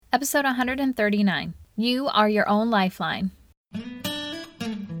Episode 139. You are your own lifeline.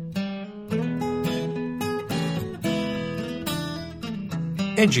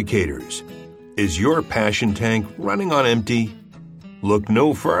 Educators, is your passion tank running on empty? Look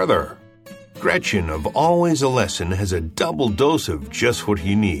no further. Gretchen of Always a Lesson has a double dose of just what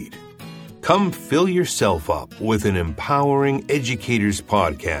you need. Come fill yourself up with an empowering educators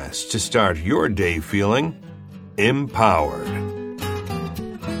podcast to start your day feeling empowered.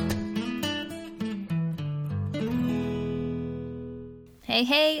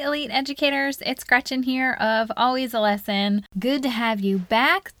 Hey, elite educators. It's Gretchen here of Always a Lesson. Good to have you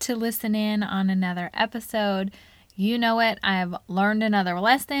back to listen in on another episode. You know it. I've learned another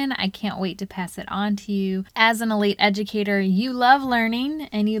lesson. I can't wait to pass it on to you. As an elite educator, you love learning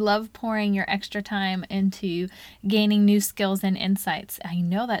and you love pouring your extra time into gaining new skills and insights. I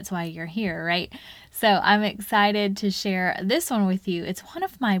know that's why you're here, right? So I'm excited to share this one with you. It's one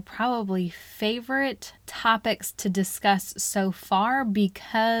of my probably favorite topics to discuss so far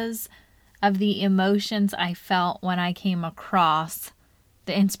because of the emotions I felt when I came across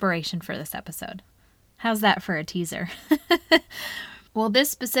the inspiration for this episode. How's that for a teaser? Well, this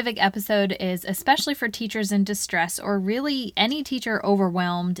specific episode is especially for teachers in distress or really any teacher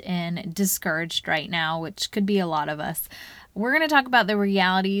overwhelmed and discouraged right now, which could be a lot of us. We're going to talk about the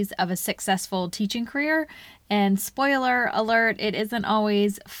realities of a successful teaching career. And spoiler alert, it isn't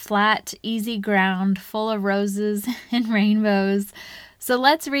always flat, easy ground full of roses and rainbows. So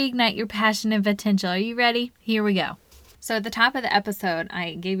let's reignite your passion and potential. Are you ready? Here we go. So at the top of the episode,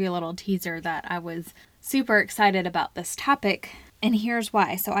 I gave you a little teaser that I was super excited about this topic, and here's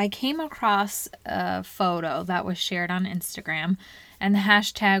why. So I came across a photo that was shared on Instagram, and the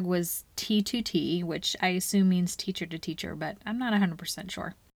hashtag was T2T, which I assume means teacher to teacher, but I'm not 100%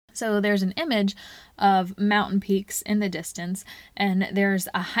 sure. So there's an image of mountain peaks in the distance, and there's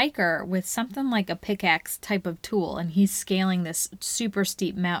a hiker with something like a pickaxe type of tool, and he's scaling this super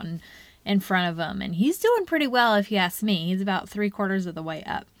steep mountain in front of him, and he's doing pretty well if you ask me. He's about 3/4 of the way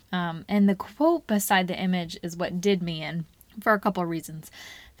up. And the quote beside the image is what did me in for a couple reasons.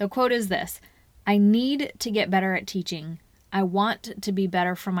 The quote is this: I need to get better at teaching. I want to be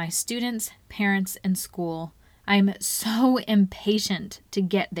better for my students, parents, and school. I'm so impatient to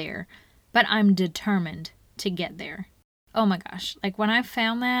get there, but I'm determined to get there. Oh my gosh. Like when I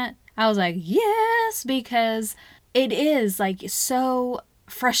found that, I was like, yes, because it is like so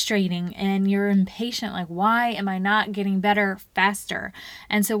frustrating and you're impatient, like, why am I not getting better faster?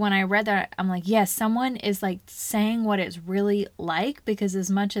 And so when I read that, I'm like, yes, someone is like saying what it's really like, because as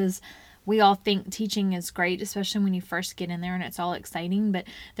much as we all think teaching is great, especially when you first get in there and it's all exciting, but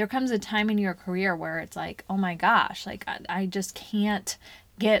there comes a time in your career where it's like, oh my gosh, like I just can't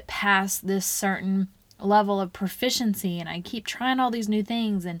get past this certain level of proficiency, and I keep trying all these new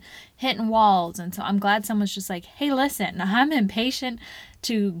things and hitting walls. And so I'm glad someone's just like, hey, listen, I'm impatient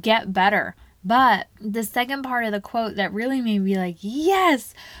to get better. But the second part of the quote that really made me like,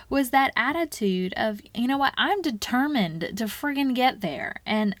 yes, was that attitude of, you know what, I'm determined to friggin' get there.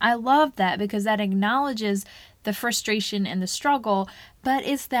 And I love that because that acknowledges the frustration and the struggle, but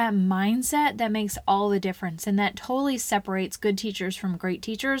it's that mindset that makes all the difference. And that totally separates good teachers from great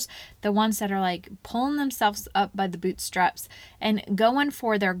teachers, the ones that are like pulling themselves up by the bootstraps and going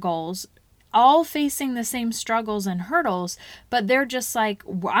for their goals, all facing the same struggles and hurdles, but they're just like,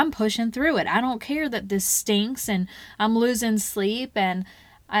 I'm pushing through it. I don't care that this stinks and I'm losing sleep and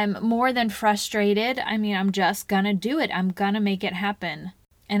I'm more than frustrated. I mean, I'm just gonna do it. I'm gonna make it happen.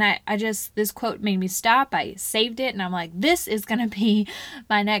 And I just, this quote made me stop. I saved it and I'm like, this is going to be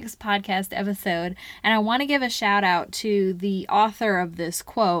my next podcast episode. And I want to give a shout out to the author of this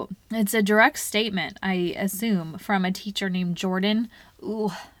quote. It's a direct statement, I assume, from a teacher named Jordan.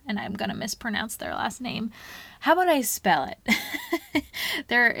 Ooh, and I'm going to mispronounce their last name. How about I spell it?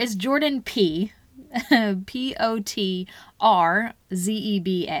 There is Jordan P. Potzreba.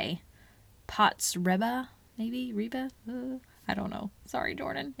 Potzreba, maybe? Reba? I don't know. Sorry,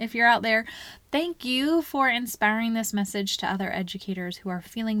 Jordan. If you're out there, thank you for inspiring this message to other educators who are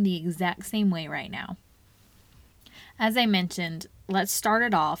feeling the exact same way right now. As I mentioned, let's start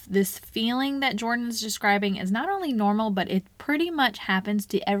it off. This feeling that Jordan's describing is not only normal, but it pretty much happens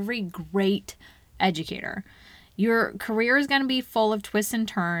to every great educator. Your career is going to be full of twists and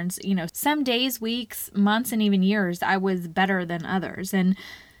turns. You know, some days, weeks, months, and even years, I was better than others. And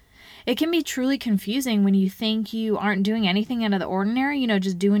it can be truly confusing when you think you aren't doing anything out of the ordinary, you know,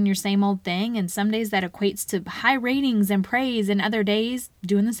 just doing your same old thing. And some days that equates to high ratings and praise, and other days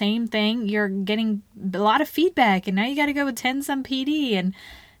doing the same thing, you're getting a lot of feedback, and now you got to go attend some PD. And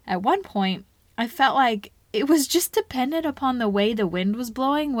at one point, I felt like it was just dependent upon the way the wind was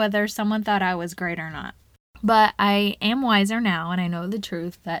blowing, whether someone thought I was great or not. But I am wiser now, and I know the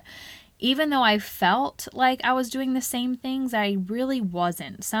truth that even though I felt like I was doing the same things, I really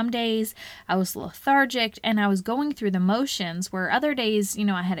wasn't. Some days I was lethargic and I was going through the motions, where other days,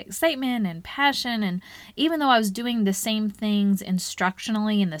 I had excitement and passion. And even though I was doing the same things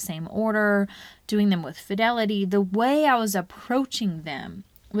instructionally in the same order, doing them with fidelity, the way I was approaching them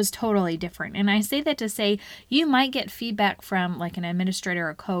was totally different. And I say that to say you might get feedback from like an administrator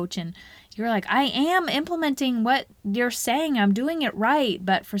or coach, and you're like, I am implementing what you're saying, I'm doing it right,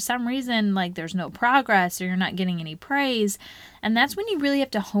 but for some reason, like there's no progress or you're not getting any praise. And that's when you really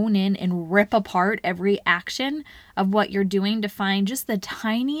have to hone in and rip apart every action of what you're doing to find just the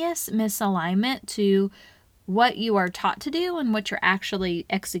tiniest misalignment to what you are taught to do and what you're actually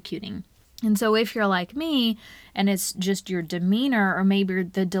executing. And so if you're like me and it's just your demeanor or maybe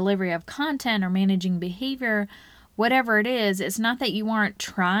the delivery of content or managing behavior, whatever it is, it's not that you aren't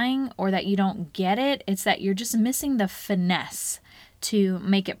trying or that you don't get it. It's that you're just missing the finesse to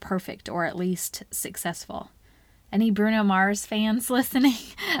make it perfect or at least successful. Any Bruno Mars fans listening?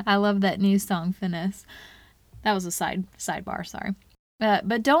 I love that new song, Finesse. That was a sidebar, sorry.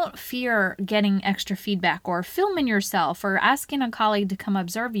 But don't fear getting extra feedback or filming yourself or asking a colleague to come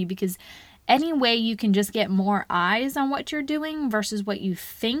observe you, because any way you can just get more eyes on what you're doing versus what you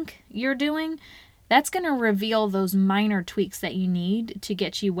think you're doing, that's going to reveal those minor tweaks that you need to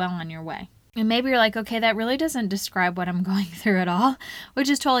get you well on your way. And maybe you're like, okay, that really doesn't describe what I'm going through at all, which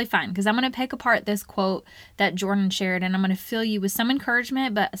is totally fine, because I'm going to pick apart this quote that Jordan shared, and I'm going to fill you with some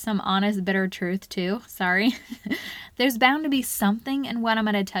encouragement, but some honest, bitter truth too. Sorry. There's bound to be something in what I'm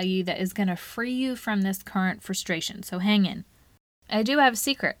going to tell you that is going to free you from this current frustration. So hang in. I do have a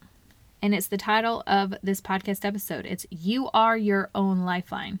secret, and it's the title of this podcast episode. It's You Are Your Own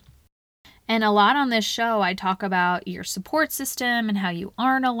Lifeline. And a lot on this show, I talk about your support system and how you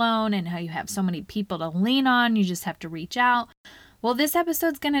aren't alone and how you have so many people to lean on. You just have to reach out. Well, this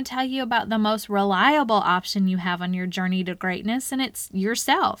episode's going to tell you about the most reliable option you have on your journey to greatness, and it's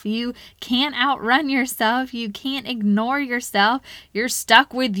yourself. You can't outrun yourself. You can't ignore yourself. You're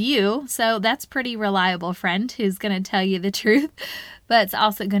stuck with you. So that's pretty reliable friend who's going to tell you the truth, but it's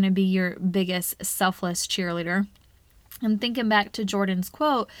also going to be your biggest selfless cheerleader. And thinking back to Jordan's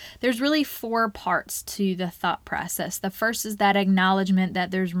quote, there's really 4 parts to the thought process. The first is that acknowledgement that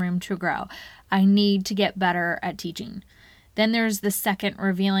there's room to grow. I need to get better at teaching. Then there's the second,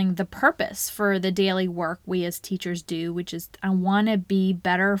 revealing the purpose for the daily work we as teachers do, which is I want to be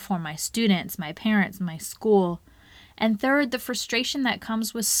better for my students, my parents, my school. And third, the frustration that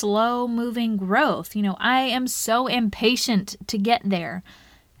comes with slow moving growth. I am so impatient to get there.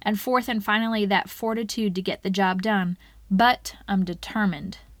 And fourth and finally, that fortitude to get the job done, but I'm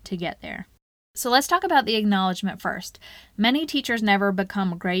determined to get there. So let's talk about the acknowledgement first. Many teachers never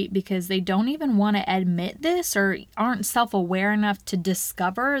become great because they don't even want to admit this or aren't self-aware enough to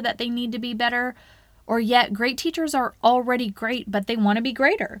discover that they need to be better. Or yet great teachers are already great, but they want to be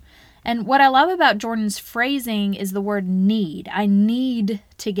greater. And what I love about Jordan's phrasing is the word need. I need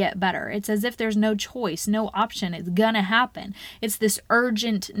to get better. It's as if there's no choice, no option. It's gonna happen. It's this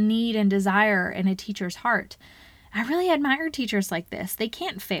urgent need and desire in a teacher's heart. I really admire teachers like this. They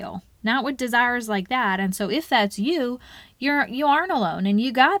can't fail, not with desires like that. And so if that's you aren't alone and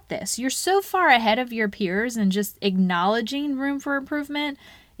you got this. You're so far ahead of your peers and just acknowledging room for improvement.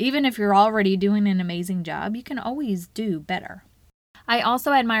 Even if you're already doing an amazing job, you can always do better. I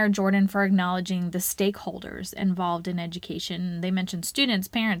also admire Jordan for acknowledging the stakeholders involved in education. They mentioned students,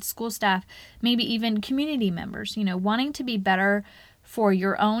 parents, school staff, maybe even community members. Wanting to be better for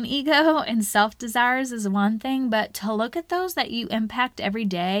your own ego and self-desires is one thing, but to look at those that you impact every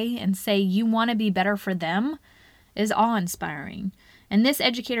day and say you want to be better for them is awe-inspiring. And this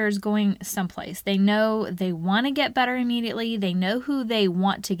educator is going someplace. They know they want to get better immediately. They know who they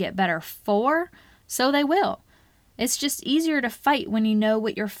want to get better for, so they will. It's just easier to fight when you know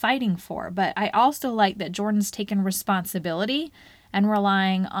what you're fighting for. But I also like that Jordan's taken responsibility and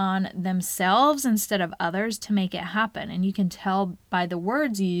relying on themselves instead of others to make it happen. And you can tell by the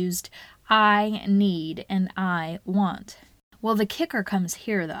words used, I need and I want. Well, the kicker comes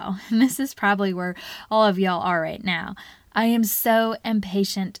here though, and this is probably where all of y'all are right now. I am so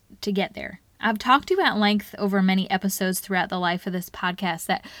impatient to get there. I've talked to you at length over many episodes throughout the life of this podcast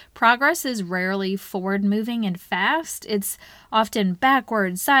that progress is rarely forward moving and fast. It's often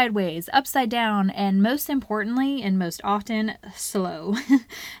backwards, sideways, upside down, and most importantly, and most often, slow.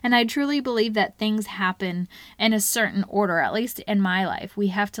 And I truly believe that things happen in a certain order, at least in my life. We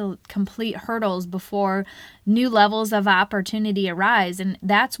have to complete hurdles before new levels of opportunity arise. And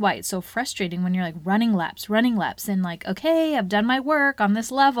that's why it's so frustrating when you're like running laps, and like, okay, I've done my work on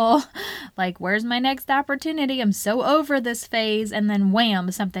this level. Like, where's my next opportunity? I'm so over this phase. And then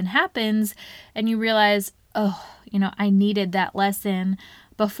wham, something happens and you realize, oh, I needed that lesson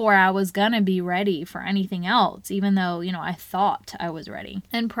before I was going to be ready for anything else, even though, I thought I was ready.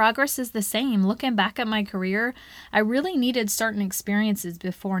 And progress is the same. Looking back at my career, I really needed certain experiences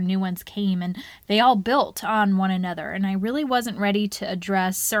before new ones came, and they all built on one another. And I really wasn't ready to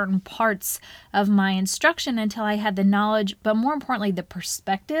address certain parts of my instruction until I had the knowledge, but more importantly, the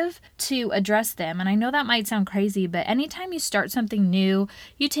perspective to address them. And I know that might sound crazy, but anytime you start something new,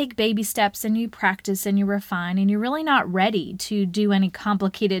 you take baby steps and you practice and you refine, and you're really not ready to do any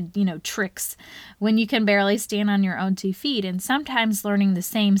complicated tricks when you can barely stand on your own 2 feet. And sometimes learning the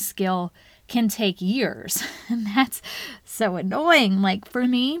same skill can take years. And that's so annoying. Like, for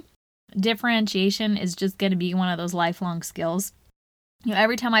me, differentiation is just going to be one of those lifelong skills.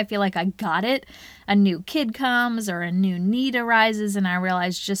 Every time I feel like I got it, a new kid comes or a new need arises, and I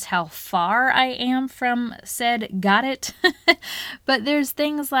realize just how far I am from said got it. But there's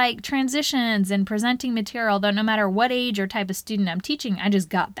things like transitions and presenting material that no matter what age or type of student I'm teaching, I just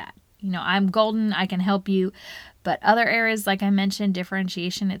got that. I'm golden, I can help you. But other areas, like I mentioned,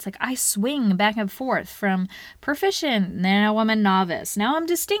 differentiation, it's like I swing back and forth from proficient, now I'm a novice, now I'm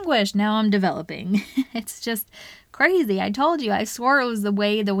distinguished, now I'm developing. It's just crazy. I told you, I swore it was the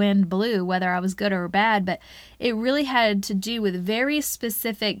way the wind blew, whether I was good or bad, but it really had to do with very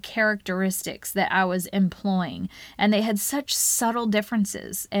specific characteristics that I was employing. And they had such subtle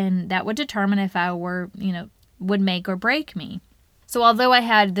differences, and that would determine if I were, would make or break me. So although I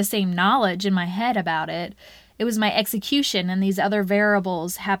had the same knowledge in my head about it, it was my execution and these other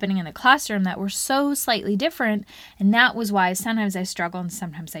variables happening in the classroom that were so slightly different, and that was why sometimes I struggled and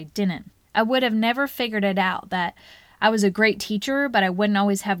sometimes I didn't. I would have never figured it out that I was a great teacher, but I wouldn't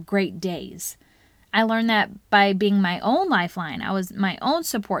always have great days. I learned that by being my own lifeline. I was my own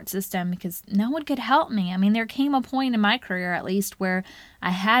support system because no one could help me. I mean, there came a point in my career, at least, where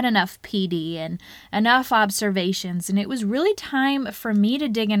I had enough PD and enough observations, and it was really time for me to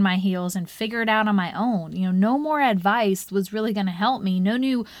dig in my heels and figure it out on my own. No more advice was really going to help me. No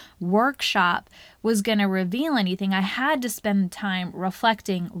new workshop was going to reveal anything. I had to spend time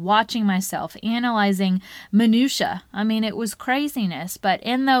reflecting, watching myself, analyzing minutia. I mean, it was craziness, but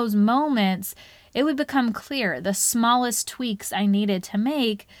in those moments, it would become clear the smallest tweaks I needed to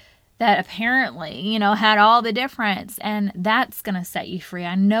make that apparently, had all the difference. And that's going to set you free.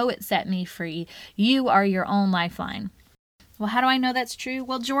 I know it set me free. You are your own lifeline. Well, how do I know that's true?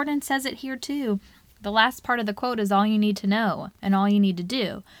 Well, Jordan says it here too. The last part of the quote is all you need to know and all you need to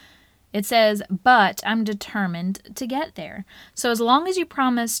do. It says, but I'm determined to get there. So as long as you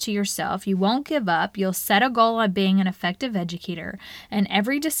promise to yourself you won't give up, you'll set a goal on being an effective educator, and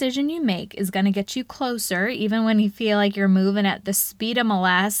every decision you make is going to get you closer, even when you feel like you're moving at the speed of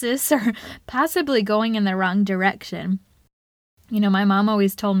molasses or possibly going in the wrong direction. My mom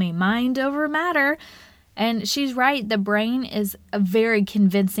always told me, mind over matter. And she's right. The brain is a very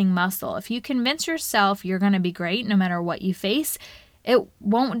convincing muscle. If you convince yourself you're going to be great no matter what you face, it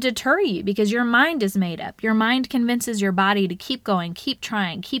won't deter you because your mind is made up. Your mind convinces your body to keep going, keep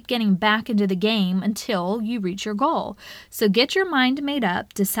trying, keep getting back into the game until you reach your goal. So get your mind made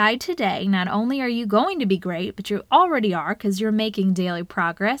up. Decide today, not only are you going to be great, but you already are because you're making daily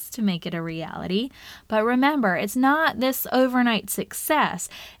progress to make it a reality. But remember, it's not this overnight success.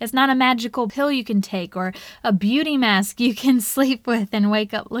 It's not a magical pill you can take or a beauty mask you can sleep with and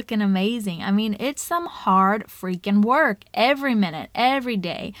wake up looking amazing. I mean, it's some hard freaking work every minute. Every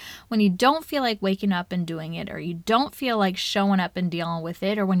day, when you don't feel like waking up and doing it, or you don't feel like showing up and dealing with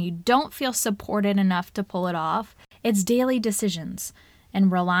it, or when you don't feel supported enough to pull it off, it's daily decisions and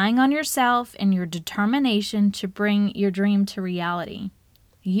relying on yourself and your determination to bring your dream to reality.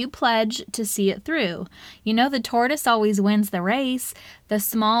 You pledge to see it through. The tortoise always wins the race. The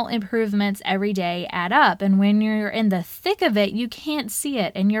small improvements every day add up. And when you're in the thick of it, you can't see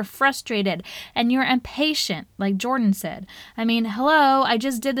it. And you're frustrated and you're impatient, like Jordan said. I mean, hello, I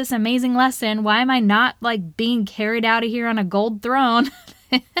just did this amazing lesson. Why am I not being carried out of here on a gold throne?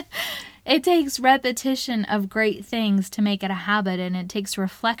 It takes repetition of great things to make it a habit, and it takes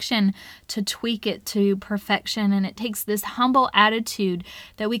reflection to tweak it to perfection, and it takes this humble attitude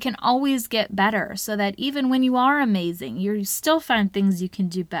that we can always get better, so that even when you are amazing, you still find things you can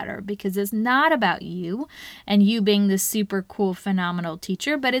do better, because it's not about you and you being this super cool, phenomenal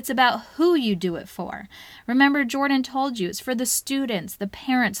teacher, but it's about who you do it for. Remember, Jordan told you it's for the students, the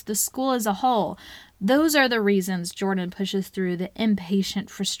parents, the school as a whole. Those are the reasons Jordan pushes through the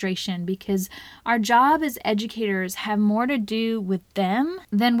impatient frustration, because our job as educators have more to do with them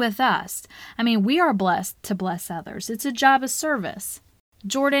than with us. I mean, we are blessed to bless others. It's a job of service.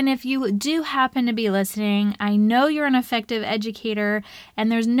 Jordan, if you do happen to be listening, I know you're an effective educator,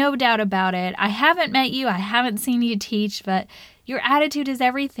 and there's no doubt about it. I haven't met you, I haven't seen you teach, but your attitude is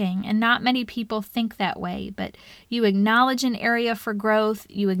everything, and not many people think that way. But you acknowledge an area for growth,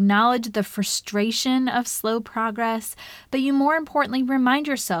 you acknowledge the frustration of slow progress, but you more importantly remind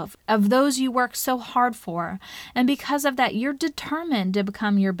yourself of those you work so hard for, and because of that, you're determined to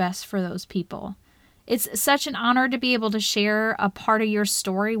become your best for those people. It's such an honor to be able to share a part of your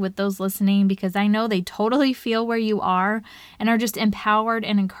story with those listening, because I know they totally feel where you are and are just empowered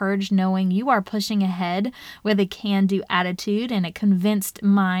and encouraged knowing you are pushing ahead with a can-do attitude and a convinced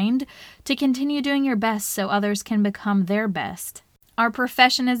mind to continue doing your best so others can become their best. Our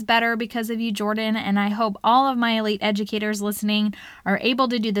profession is better because of you, Jordan, and I hope all of my elite educators listening are able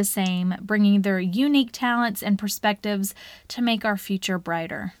to do the same, bringing their unique talents and perspectives to make our future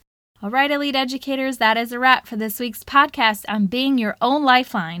brighter. All right, elite educators, that is a wrap for this week's podcast on being your own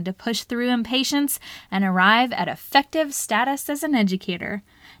lifeline to push through impatience and arrive at effective status as an educator.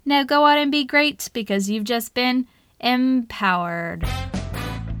 Now go out and be great, because you've just been empowered.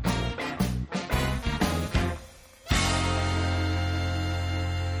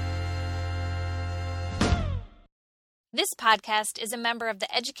 This podcast is a member of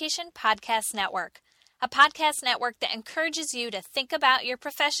the Education Podcast Network, a podcast network that encourages you to think about your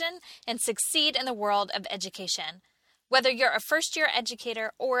profession and succeed in the world of education. Whether you're a first-year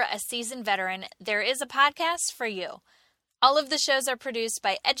educator or a seasoned veteran, there is a podcast for you. All of the shows are produced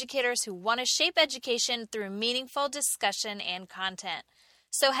by educators who want to shape education through meaningful discussion and content.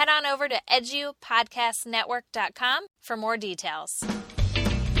 So head on over to edupodcastnetwork.com for more details.